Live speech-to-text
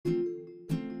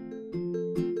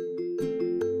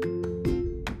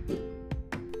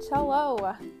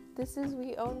Hello, this is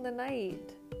We Own the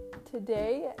Night.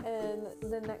 Today and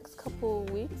the next couple of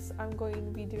weeks, I'm going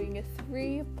to be doing a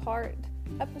 3-part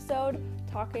episode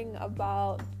talking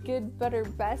about good, better,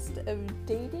 best of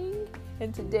dating,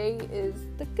 and today is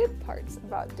the good parts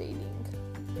about dating.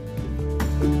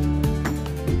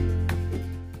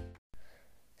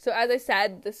 So as I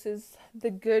said, this is the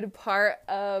good part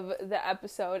of the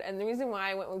episode, and the reason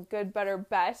why I went with good, better,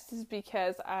 best is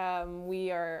because we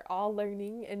are all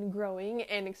learning and growing,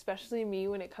 and especially me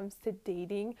when it comes to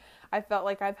dating. I felt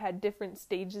like I've had different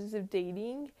stages of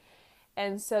dating,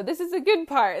 and so this is a good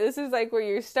part. This is like where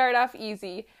you start off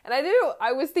easy, and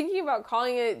I was thinking about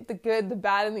calling it the good, the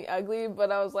bad, and the ugly,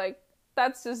 but I was like,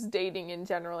 that's just dating in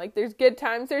general. Like, there's good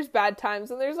times, there's bad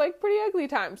times, and there's like pretty ugly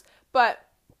times, but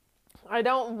I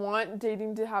don't want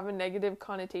dating to have a negative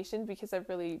connotation because I've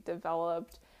really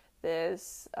developed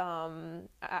this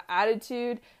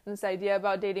attitude and this idea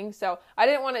about dating. So I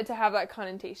didn't want it to have that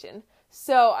connotation.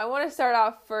 So I want to start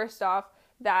off first off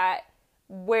that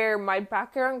where my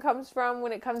background comes from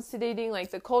when it comes to dating,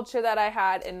 like the culture that I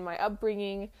had and my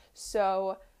upbringing.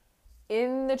 So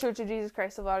in the Church of Jesus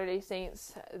Christ of Latter-day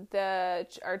Saints,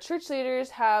 our church leaders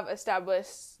have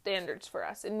established standards for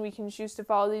us, and we can choose to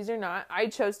follow these or not. I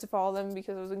chose to follow them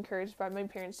because I was encouraged by my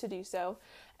parents to do so.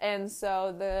 And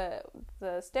so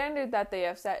the standard that they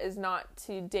have set is not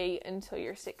to date until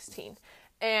you're 16.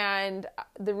 And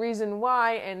the reason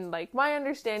why, and like my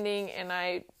understanding, and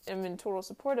I am in total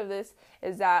support of this,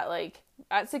 is that like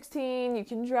at 16 you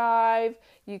can drive,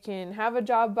 you can have a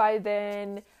job by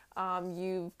then.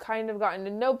 You've kind of gotten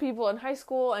to know people in high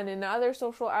school and in other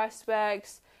social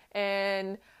aspects,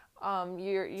 and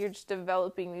you're just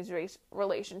developing these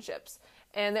relationships.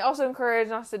 And they also encourage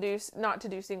not to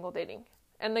do single dating.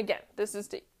 And again, this is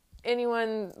to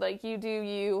anyone, like you do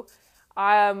you.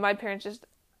 My parents just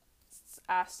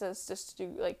asked us just to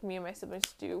do, like me and my siblings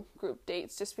to do group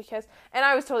dates just because, and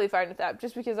I was totally fine with that,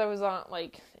 just because I was not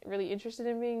like really interested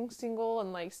in being single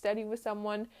and like steady with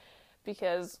someone,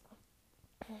 because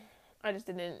I just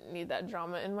didn't need that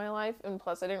drama in my life, and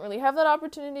plus I didn't really have that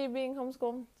opportunity of being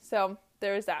homeschooled, so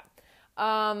there is that.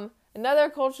 Another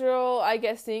cultural, I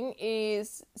guess, thing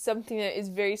is something that is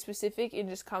very specific and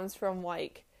just comes from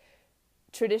like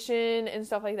tradition and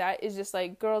stuff like that, is just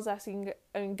like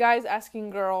guys asking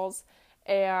girls,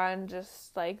 and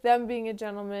just like them being a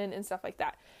gentleman and stuff like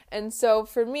that. And so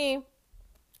for me,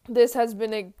 this has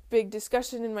been a big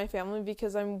discussion in my family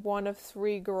because I'm one of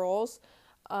 3 girls.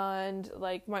 And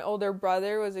like my older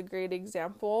brother was a great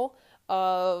example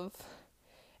of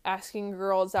asking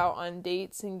girls out on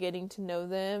dates and getting to know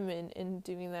them and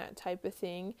doing that type of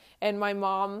thing. And my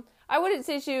mom, I wouldn't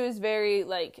say she was very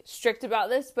like strict about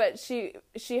this, but she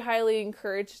highly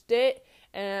encouraged it,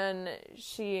 and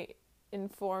she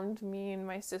informed me and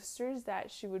my sisters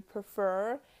that she would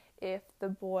prefer if the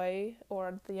boy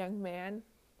or the young man,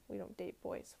 we don't date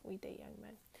boys, we date young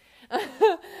men.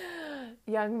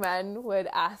 Young men would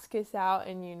ask us out,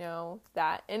 and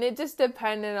that, and it just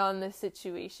depended on the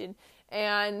situation.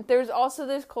 And there's also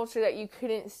this culture that you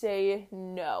couldn't say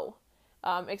no,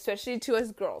 especially to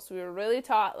us girls. We were really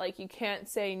taught like you can't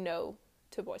say no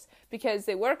to boys because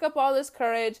they work up all this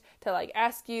courage to like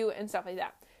ask you and stuff like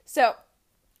that. So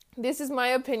this is my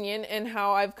opinion and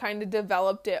how I've kind of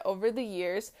developed it over the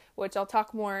years, which I'll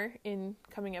talk more in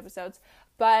coming episodes.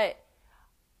 But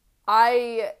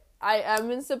I am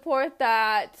in support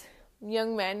that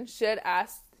young men should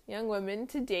ask young women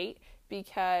to date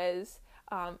because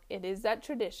it is that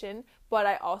tradition. But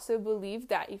I also believe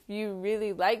that if you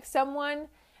really like someone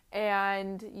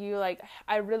and you like,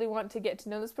 I really want to get to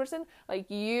know this person, like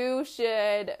you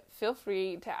should feel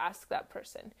free to ask that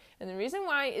person. And the reason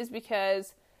why is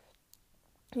because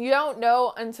you don't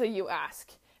know until you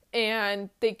ask. And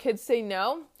they could say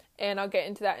no, and I'll get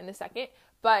into that in a second.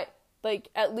 But like,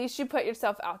 at least you put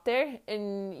yourself out there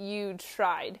and you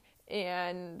tried,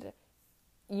 and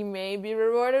you may be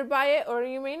rewarded by it or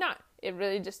you may not. It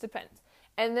really just depends.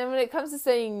 And then when it comes to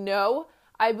saying no,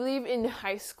 I believe in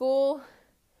high school,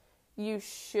 you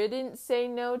shouldn't say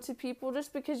no to people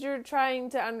just because you're trying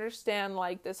to understand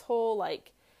like this whole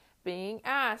like being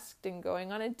asked and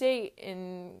going on a date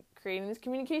and creating this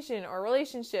communication or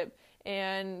relationship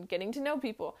and getting to know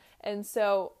people. And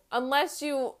so unless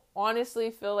you honestly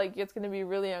feel like it's going to be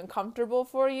really uncomfortable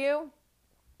for you,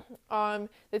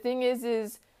 the thing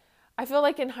is I feel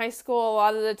like in high school a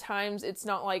lot of the times it's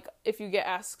not like if you get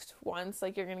asked once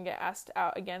like you're going to get asked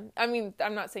out again. I mean,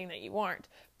 I'm not saying that you aren't,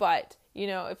 but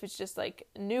if it's just like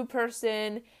a new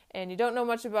person and you don't know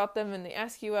much about them and they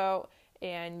ask you out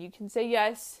and you can say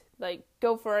yes, like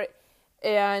go for it,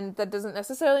 and that doesn't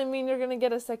necessarily mean you're going to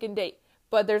get a second date.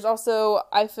 But there's also,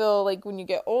 I feel like when you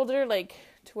get older, like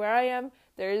to where I am,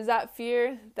 there is that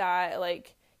fear that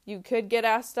like you could get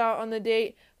asked out on the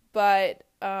date. But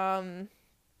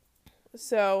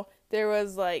so there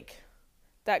was like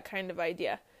that kind of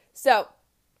idea. So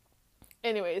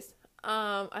anyways,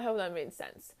 I hope that made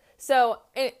sense. So,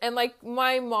 and like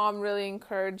my mom really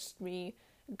encouraged me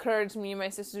and my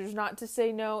sisters not to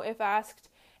say no if asked.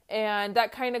 And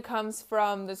that kind of comes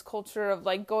from this culture of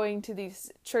like going to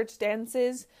these church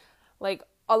dances. Like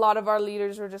a lot of our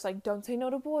leaders were just like, don't say no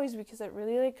to boys because it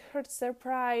really like hurts their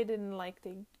pride and like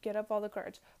they get up all the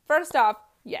courage. First off,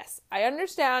 yes, I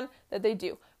understand that they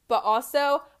do. But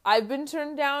also, I've been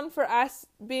turned down for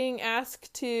being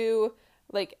asked to,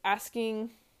 like,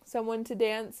 asking someone to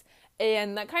dance,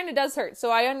 and that kind of does hurt.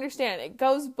 So I understand. It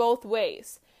goes both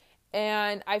ways.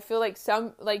 And I feel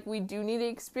like we do need to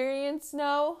experience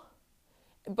no,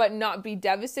 but not be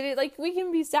devastated. Like, we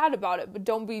can be sad about it, but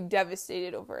don't be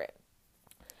devastated over it.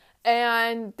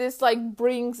 And this, like,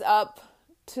 brings up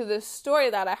to the story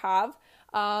that I have.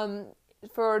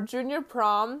 For junior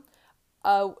prom,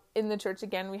 in the church,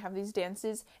 again, we have these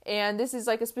dances, and this is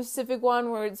like a specific one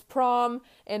where it's prom,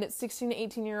 and it's 16 to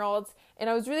 18-year-olds, and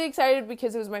I was really excited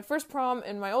because it was my first prom,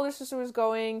 and my older sister was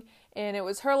going, and it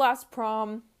was her last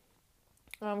prom,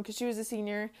 because she was a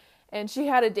senior, and she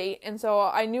had a date, and so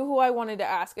I knew who I wanted to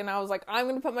ask, and I was like, I'm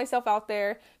going to put myself out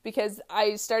there, because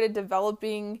I started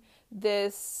developing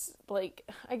this, like,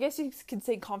 I guess you could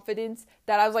say confidence,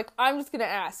 that I was like, I'm just going to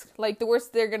ask, like, the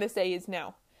worst they're going to say is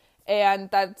no. And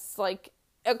that's, like,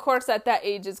 of course, at that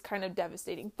age is kind of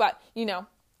devastating. But, you know,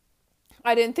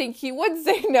 I didn't think he would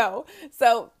say no.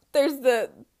 So there's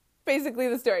basically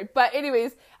the story. But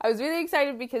anyways, I was really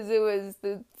excited because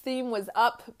the theme was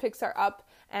Up, Pixar Up.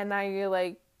 And I,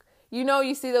 like,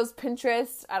 you see those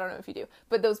Pinterest, I don't know if you do,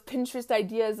 but those Pinterest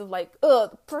ideas of, like,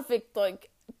 perfect,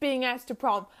 like, being asked to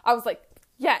prom. I was like,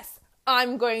 yes,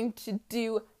 I'm going to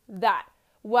do that.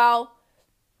 Well,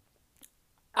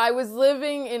 I was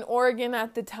living in Oregon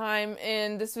at the time,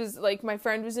 and this was, like, my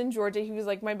friend was in Georgia. He was,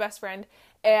 like, my best friend,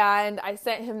 and I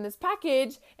sent him this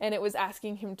package, and it was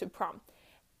asking him to prom.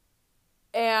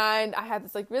 And I had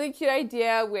this, like, really cute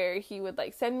idea where he would,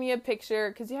 like, send me a picture,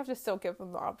 because you have to still give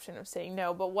him the option of saying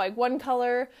no, but, like, one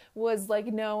color was, like,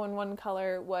 no, and one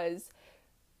color was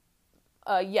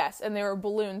yes, and they were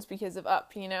balloons because of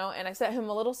Up, and I sent him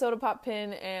a little soda pop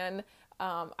pin, and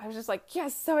I was just like,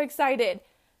 yes, so excited.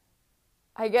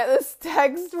 I get this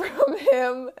text from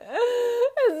him.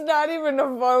 It's not even a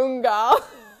phone call.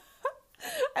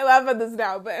 I laugh at this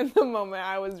now, but in the moment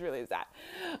I was really sad.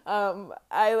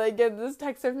 I get this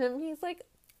text from him. He's like,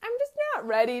 I'm just not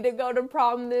ready to go to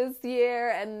prom this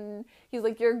year. And he's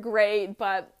like, you're great,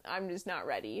 but I'm just not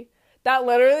ready. That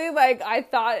literally, I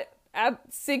thought at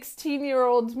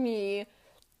 16-year-old me,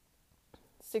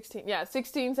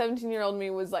 17-year-old me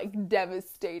was,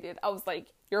 devastated. I was like,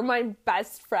 you're my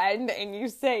best friend and you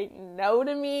say no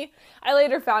to me? I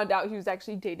later found out he was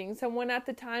actually dating someone at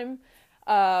the time,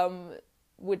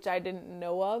 which I didn't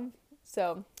know of.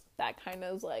 So that kind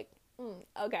of was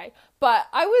okay. But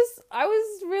I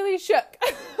was really shook.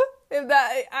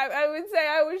 I would say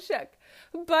I was shook.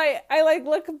 But I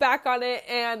look back on it,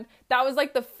 and that was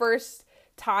the first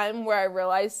time where I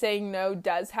realized saying no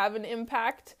does have an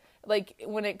impact.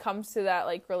 When it comes to that,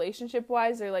 relationship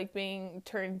wise, or being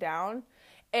turned down.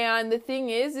 And the thing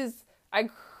is I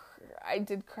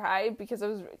did cry because it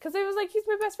was he's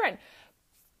my best friend.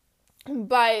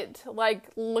 But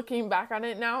looking back on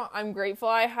it now, I'm grateful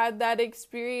I had that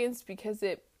experience, because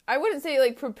I wouldn't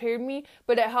say prepared me,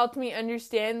 but it helped me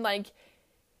understand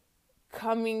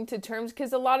coming to terms,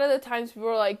 because a lot of the times people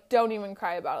are don't even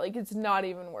cry about it, it's not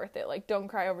even worth it, don't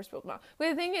cry over spilled milk. But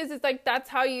the thing is, it's that's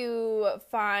how you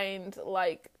find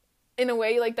in a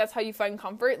way, that's how you find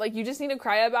comfort. You just need to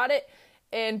cry about it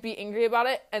and be angry about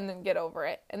it and then get over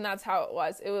it. And that's how it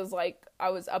was. It was I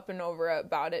was up and over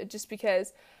about it, just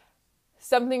because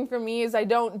something for me is I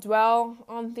don't dwell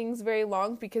on things very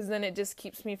long, because then it just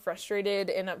keeps me frustrated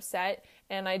and upset,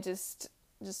 and I just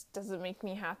doesn't make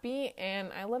me happy,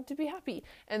 and I love to be happy.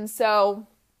 And so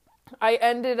I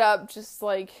ended up just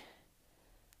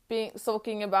being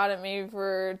sulking about it maybe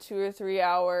for 2 or 3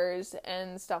 hours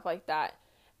and stuff like that,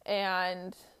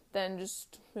 and then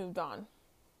just moved on.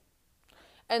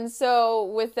 And so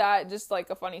with that, just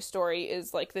a funny story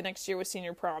is the next year was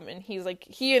senior prom, and he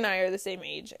and I are the same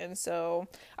age. And so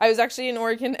I was actually in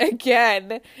Oregon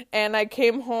again, and I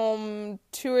came home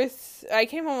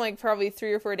probably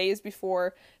 3 or 4 days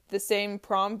before the same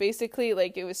prom, basically.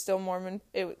 It was still Mormon,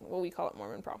 we call it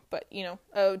Mormon prom, but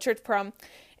church prom.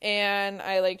 And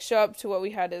I show up to what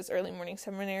we had as early morning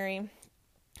seminary,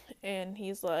 and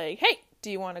he's like, hey,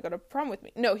 do you want to go to prom with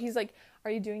me? No, he's like,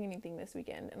 are you doing anything this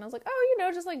weekend? And I was like,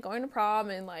 oh, just like going to prom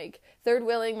and like third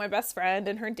wheeling my best friend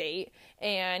and her date.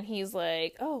 And he's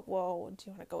like, oh, well, do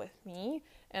you want to go with me?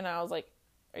 And I was like,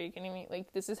 are you kidding me?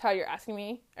 Like, this is how you're asking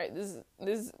me? All right, this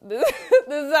is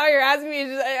how you're asking me.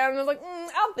 I was like,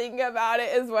 I'll think about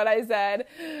it, is what I said.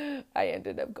 I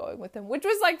ended up going with him, which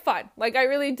was like fun. Like, I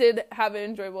really did have an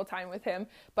enjoyable time with him,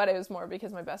 but it was more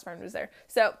because my best friend was there.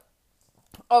 So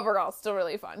overall, still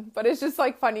really fun. But it's just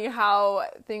like funny how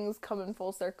things come in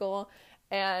full circle.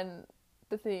 And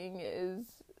the thing is,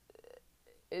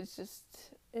 it's just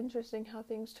interesting how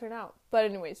things turn out. But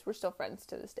anyways, we're still friends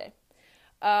to this day.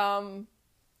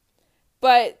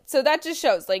 But, so that just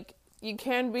shows, like, you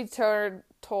can be told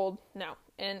no,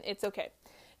 and it's okay.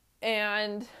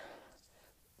 And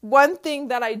one thing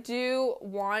that I do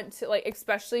want to, like,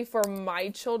 especially for my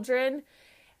children,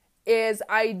 is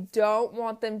I don't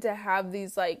want them to have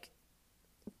these, like,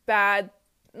 not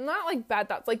like bad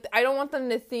thoughts, like, I don't want them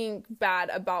to think bad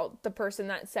about the person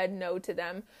that said no to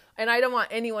them, and I don't want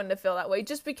anyone to feel that way,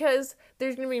 just because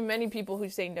there's going to be many people who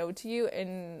say no to you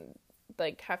and,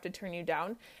 like, have to turn you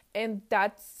down, and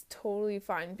that's totally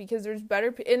fine, because there's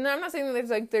better and I'm not saying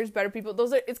that there's better people.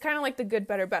 It's kind of like the good,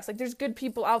 better, best. Like, there's good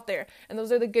people out there, and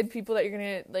those are the good people that you're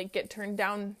gonna, like, get turned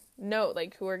down,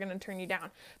 like, who are gonna turn you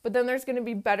down. But then there's gonna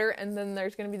be better, and then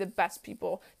there's gonna be the best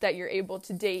people that you're able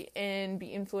to date and be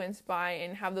influenced by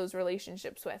and have those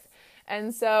relationships with.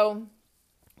 And so,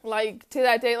 like, to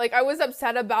that day, like, I was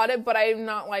upset about it, but I'm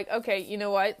not like, okay, you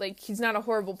know what, like, he's not a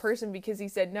horrible person because he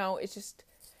said no. It's just,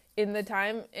 in the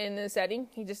time, in the setting,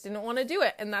 he just didn't want to do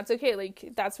it, and that's okay.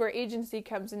 Like, that's where agency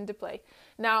comes into play.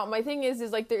 Now, my thing is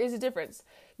like, there is a difference.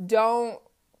 Don't,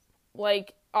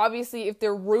 like, obviously, if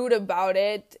they're rude about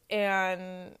it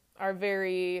and are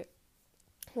very,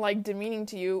 like, demeaning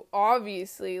to you,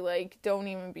 obviously, like, don't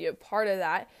even be a part of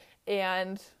that.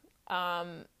 And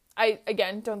I,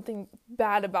 again, don't think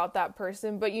bad about that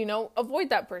person, but, avoid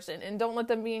that person and don't let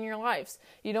them be in your lives.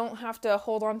 You don't have to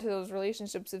hold on to those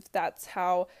relationships if that's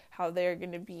how they're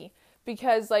going to be,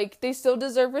 because, like, they still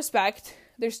deserve respect.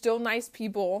 They're still nice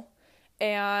people,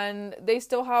 and they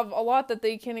still have a lot that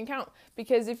they can account.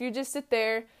 Because if you just sit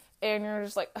there and you're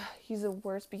just like, he's the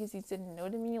worst because he said no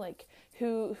to me, like,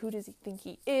 who does he think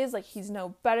he is? Like, he's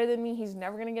no better than me. He's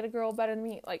never going to get a girl better than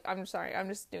me. Like, I'm sorry. I'm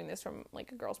just doing this from,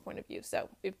 like, a girl's point of view. So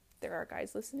if there are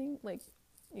guys listening, like,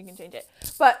 you can change it.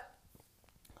 But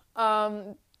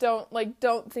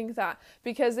don't think that,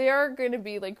 because they are going to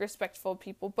be, like, respectful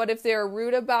people. But if they're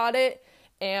rude about it,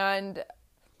 and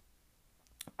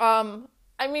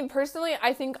I mean, personally,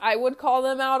 I think I would call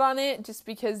them out on it, just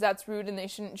because that's rude and they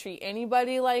shouldn't treat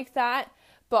anybody like that.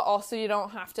 But also, you don't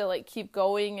have to, like, keep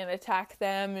going and attack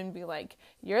them and be like,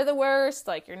 you're the worst,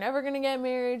 like, you're never going to get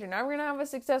married, you're never going to have a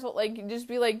successful, like, just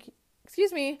be like,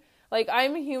 excuse me, like,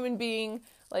 I'm a human being,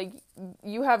 like,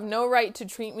 you have no right to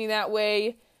treat me that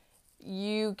way.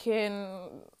 You can,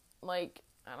 like,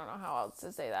 I don't know how else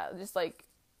to say that, just, like,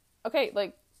 okay,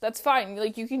 like, that's fine,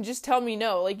 like, you can just tell me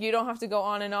no, like, you don't have to go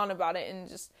on and on about it, and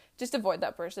just avoid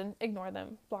that person, ignore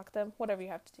them, block them, whatever you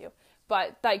have to do.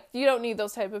 But, like, you don't need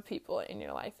those type of people in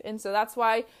your life. And so that's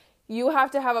why you have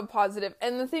to have a positive.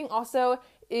 And the thing also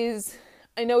is,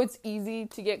 I know it's easy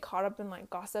to get caught up in, like,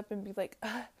 gossip and be like,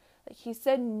 he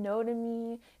said no to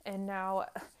me, and now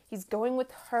he's going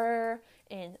with her,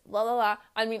 and la la la.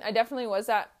 I mean, I definitely was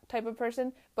that type of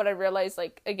person, but I realized,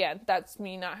 like, again, that's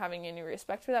me not having any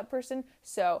respect for that person.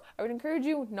 So I would encourage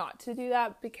you not to do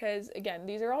that, because, again,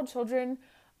 these are all children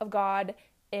of God.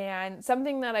 And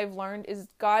something that I've learned is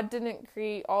God didn't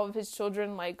create all of his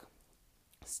children, like,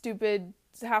 stupid.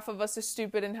 Half of us are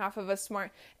stupid and half of us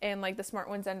smart, and, like, the smart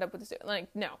ones end up with the stupid. Like,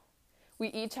 no. We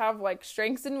each have, like,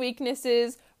 strengths and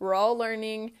weaknesses. We're all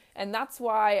learning, and that's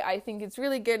why I think it's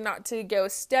really good not to go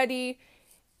steady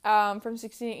from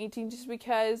 16 to 18, just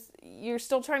because you're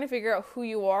still trying to figure out who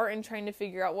you are and trying to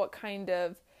figure out what kind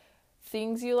of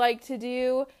things you like to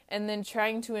do, and then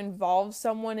trying to involve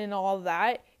someone in all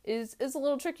that is a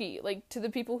little tricky. Like, to the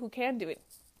people who can do it,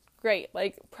 great,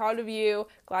 like, proud of you,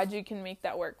 glad you can make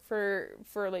that work. For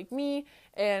like, me,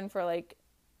 and for, like,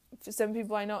 for some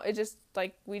people I know, it just,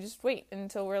 like, we just wait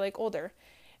until we're, like, older.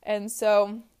 And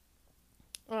so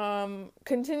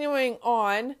continuing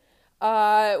on,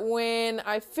 when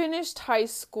I finished high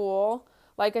school,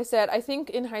 like I said, I think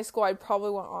in high school I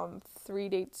probably went on 3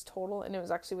 dates total, and it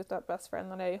was actually with that best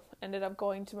friend that I ended up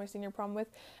going to my senior prom with.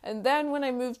 And then when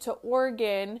I moved to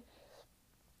Oregon,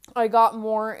 I got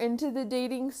more into the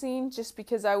dating scene just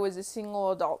because I was a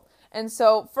single adult. And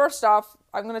so, first off,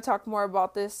 I'm going to talk more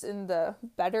about this in the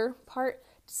better part,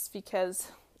 just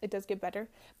because it does get better.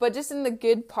 But just in the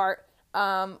good part,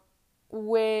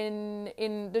 when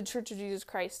in the Church of Jesus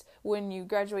Christ, when you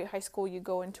graduate high school, you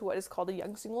go into what is called a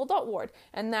young single adult ward.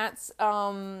 And that's,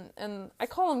 and I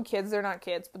call them kids, they're not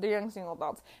kids, but they're young single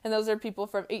adults. And those are people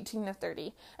from 18 to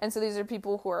 30. And so these are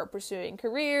people who are pursuing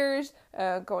careers,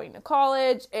 going to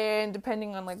college, and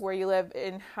depending on like where you live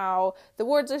and how the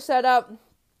wards are set up,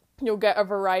 you'll get a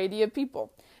variety of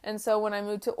people. And so when I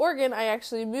moved to Oregon, I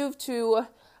actually moved to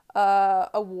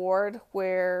a ward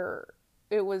where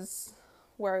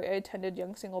I attended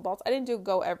young single adults. I didn't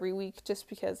go every week just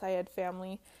because I had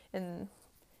family in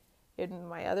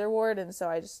my other ward, and so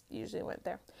I just usually went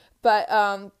there.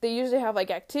 But they usually have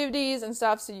like activities and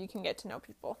stuff so you can get to know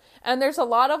people. And there's a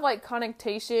lot of like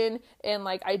connotation and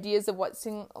like ideas of what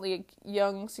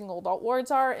young single adult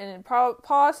wards are, and part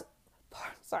of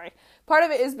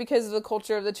it is because of the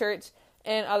culture of the church,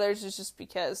 and others is just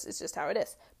because it's just how it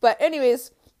is. But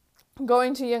anyways,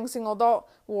 going to young single adult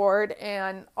ward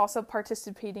and also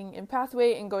participating in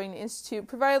Pathway and going to Institute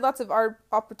provided lots of art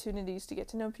opportunities to get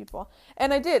to know people.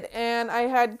 And I did. And I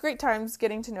had great times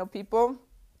getting to know people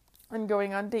and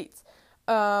going on dates.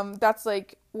 That's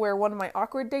like where one of my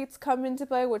awkward dates come into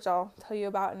play, which I'll tell you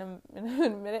about in a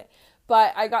minute.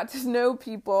 But I got to know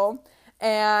people,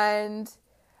 and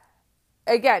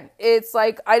again, it's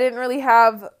like I didn't really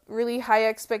have really high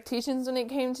expectations when it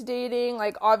came to dating.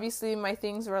 Like, obviously, my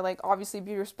things were, like, obviously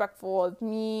be respectful of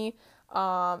me.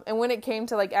 And when it came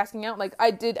to, like, asking out, like,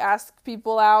 I did ask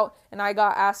people out, and I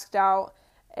got asked out.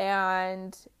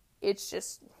 And it's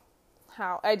just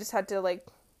how I just had to, like,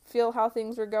 feel how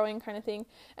things were going kind of thing.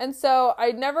 And so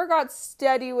I never got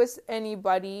steady with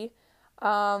anybody.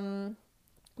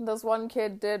 This one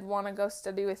kid did want to go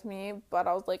study with me, but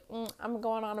I was like, I'm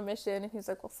going on a mission. And he's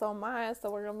like, well, so am I, so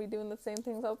we're going to be doing the same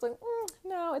things. I was like,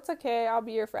 no, it's okay. I'll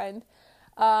be your friend.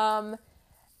 And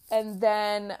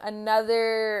then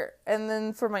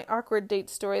for my awkward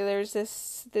date story, there's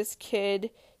this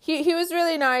kid. He was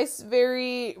really nice,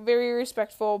 very, very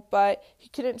respectful, but he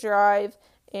couldn't drive.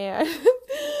 And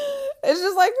it's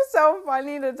just like so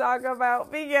funny to talk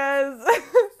about because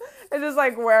it's just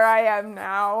like where I am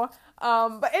now.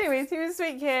 But anyways, he was a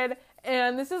sweet kid,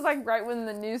 and this is like right when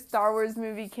the new Star Wars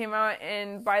movie came out,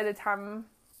 and by the time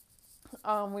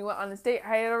we went on this date,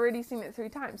 I had already seen it 3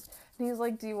 times. And he was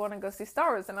like, do you want to go see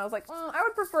Star Wars? And I was like, I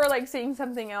would prefer like seeing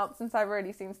something else since I've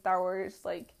already seen Star Wars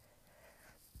like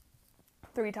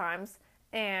 3 times.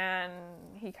 And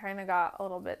he kind of got a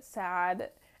little bit sad,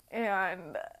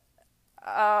 and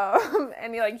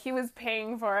he was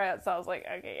paying for it, so I was like,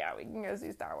 okay, yeah, we can go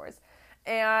see Star Wars.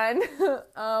 And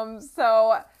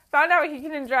so found out he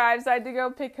couldn't drive, so I had to go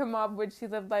pick him up, which he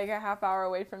lived like a half hour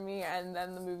away from me, and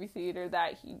then the movie theater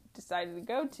that he decided to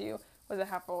go to was a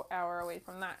half hour away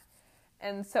from that.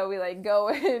 And so we like go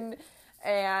in,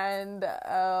 and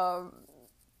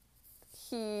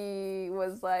he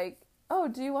was like, oh,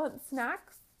 do you want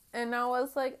snacks? And I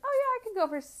was like, oh yeah, I could go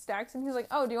for snacks. And he was like,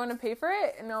 oh, do you want to pay for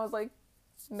it? And I was like,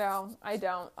 no, I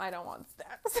don't want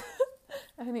snacks.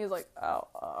 And he's like,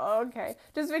 oh, okay.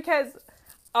 Just because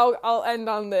I'll end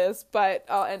on this, but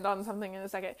I'll end on something in a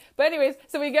second. But anyways,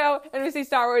 so we go and we see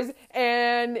Star Wars,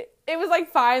 and it was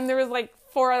like fine. There was like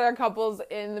 4 other couples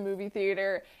in the movie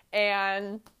theater,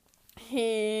 and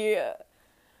he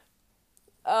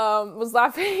was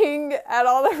laughing at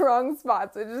all the wrong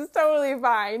spots, which is totally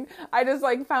fine. I just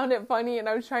like found it funny, and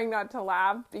I was trying not to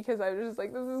laugh because I was just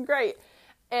like, this is great.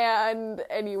 And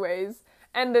anyways,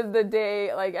 ended the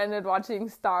day, like ended watching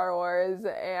Star Wars,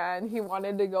 and he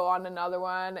wanted to go on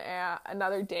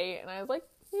another date, and I was like,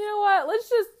 you know what, let's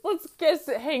just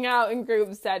hang out in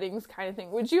group settings kind of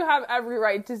thing, which you have every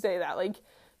right to say that. Like,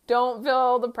 don't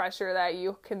feel the pressure that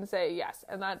you can say yes.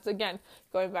 And that's, again,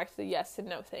 going back to the yes and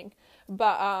no thing.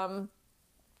 But,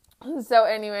 so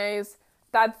anyways,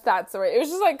 that's that story. It was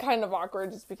just like kind of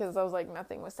awkward just because I was like,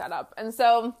 nothing was set up. And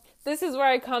so this is where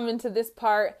I come into this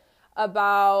part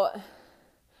about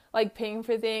like paying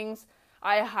for things.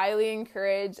 I highly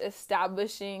encourage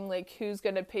establishing like who's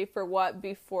going to pay for what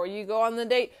before you go on the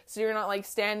date. So you're not like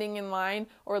standing in line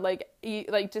or like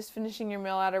just finishing your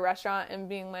meal at a restaurant and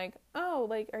being like, oh,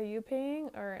 like, are you paying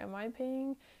or am I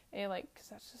paying? And like, 'cause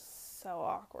that's just so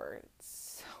awkward.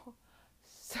 It's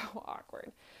so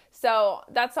awkward. So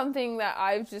that's something that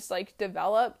I've just like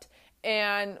developed.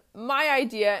 And my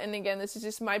idea, and again, this is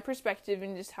just my perspective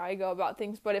and just how I go about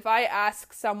things, but if I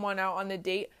ask someone out on a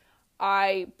date,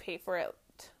 I pay for it.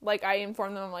 Like, I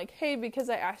inform them, like, hey, because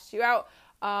I asked you out,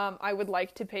 I would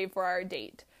like to pay for our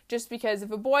date. Just because if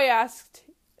a boy asked,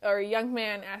 or a young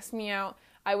man asked me out,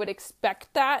 I would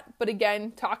expect that. But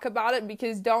again, talk about it,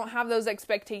 because don't have those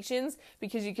expectations,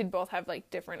 because you could both have,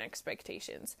 like, different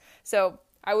expectations. So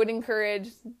I would encourage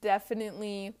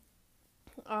definitely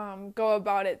go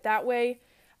about it that way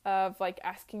of like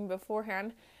asking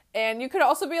beforehand. And you could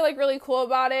also be like really cool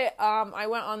about it. I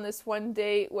went on this one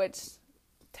date, which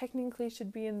technically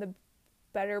should be in the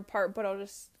better part, but I'll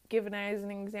just give it as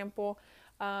an example.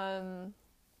 A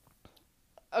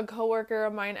coworker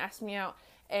of mine asked me out,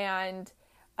 and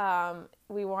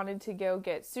we wanted to go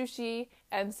get sushi,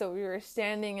 and so we were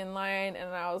standing in line, and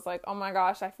I was like, oh my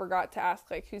gosh, I forgot to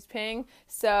ask like who's paying.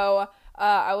 So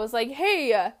I was like,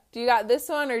 hey, do you got this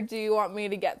one, or do you want me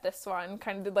to get this one?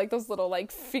 Kind of did like those little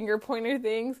like finger pointer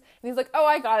things, and he's like, oh,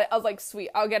 I got it. I was like, sweet,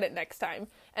 I'll get it next time.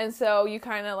 And so you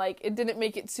kind of like, it didn't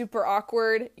make it super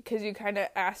awkward because you kind of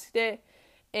asked it.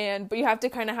 But you have to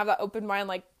kind of have that open mind,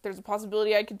 like there's a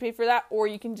possibility I could pay for that, or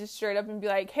you can just straight up and be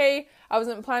like, hey, I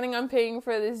wasn't planning on paying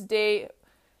for this date.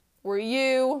 Were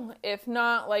you? If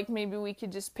not, like maybe we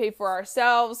could just pay for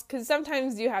ourselves, because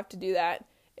sometimes you have to do that.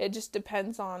 It just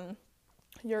depends on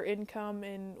your income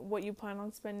and what you plan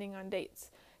on spending on dates.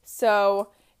 So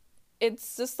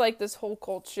it's just like this whole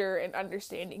culture and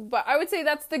understanding. But I would say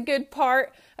that's the good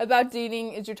part about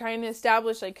dating, is you're trying to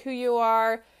establish like who you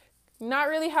are, not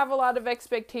really have a lot of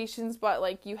expectations, but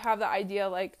like you have the idea,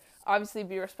 like obviously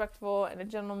be respectful and a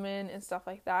gentleman and stuff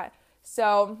like that.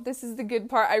 So this is the good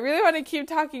part. I really want to keep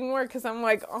talking more because I'm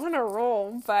like on a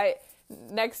roll, but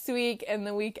next week and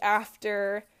the week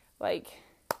after, like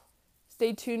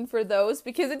stay tuned for those,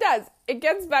 because it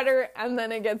gets better and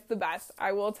then it gets the best.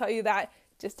 I will tell you that.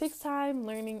 It just takes time,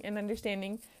 learning and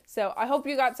understanding. So I hope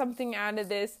you got something out of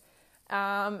this.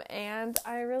 And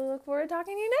I really look forward to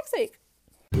talking to you next week.